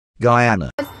Guyana.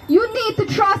 You need to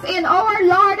trust in our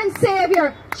Lord and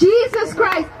Savior, Jesus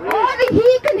Christ. Only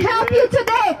He can help you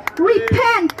today.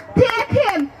 Repent. Take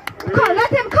Him.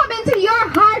 Let Him come into your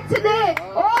heart today.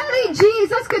 Only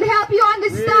Jesus could help you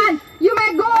understand. You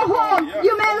may go home.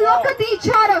 You may look at each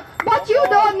other, but you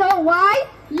don't know why.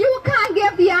 You can't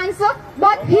give the answer,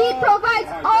 but He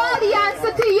provides all the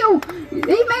answer to you.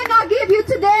 He may not give you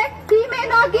today. He may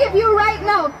not give you right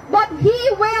now, but He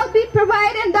will be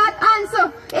providing that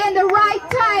answer in the right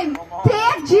time.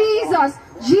 Take Jesus.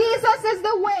 Jesus is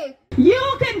the way.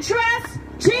 You can trust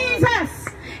Jesus.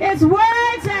 His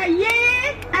words are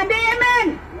yea and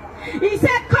amen. He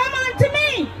said, come unto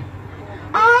me,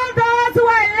 all those who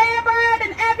are labored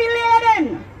and heavy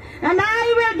laden, and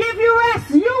I will give you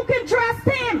rest. You can trust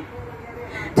Him.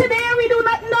 Today we do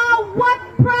not know what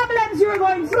problems you are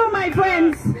going through, my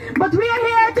friends, but we are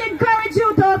here to encourage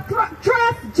you to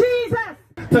trust Jesus.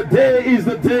 Today is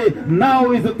the day.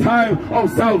 Now is the time of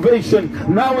salvation.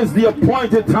 Now is the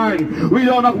appointed time. We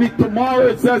don't have to be tomorrow.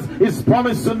 It says it's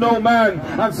promised to no man.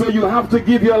 And so you have to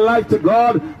give your life to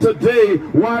God today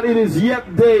while it is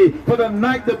yet day. For the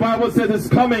night, the Bible says, is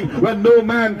coming when no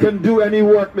man can do any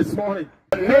work this morning.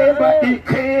 Neighbor, He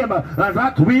came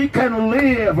that we can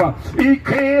live. He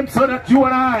came so that you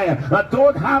and I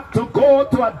don't have to go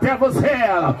to a devil's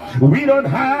hell. We don't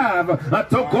have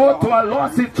to go to a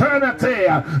lost eternity.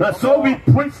 So we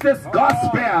preach this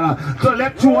gospel to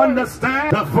let you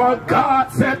understand. For God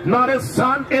sent not His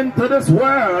Son into this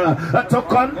world to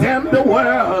condemn the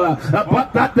world,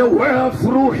 but that the world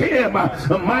through Him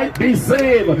might be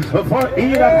saved. For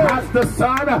he that has the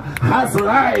Son has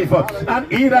life, and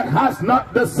he that has not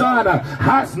the Son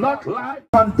has not life.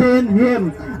 Contain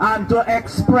Him and to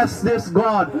express this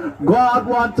God. God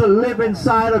wants to live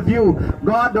inside of you.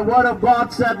 God, the Word of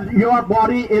God said your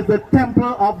body is the temple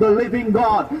of the living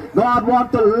God. God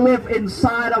wants to live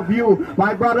inside of you.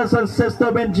 My brothers and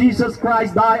sisters, when Jesus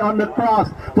Christ died on the cross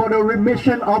for the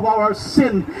remission of our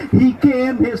sin, He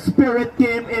came, His Spirit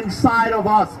came inside of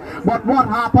us. But what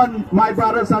happened, my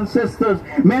brothers and sisters?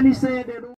 Many say they don't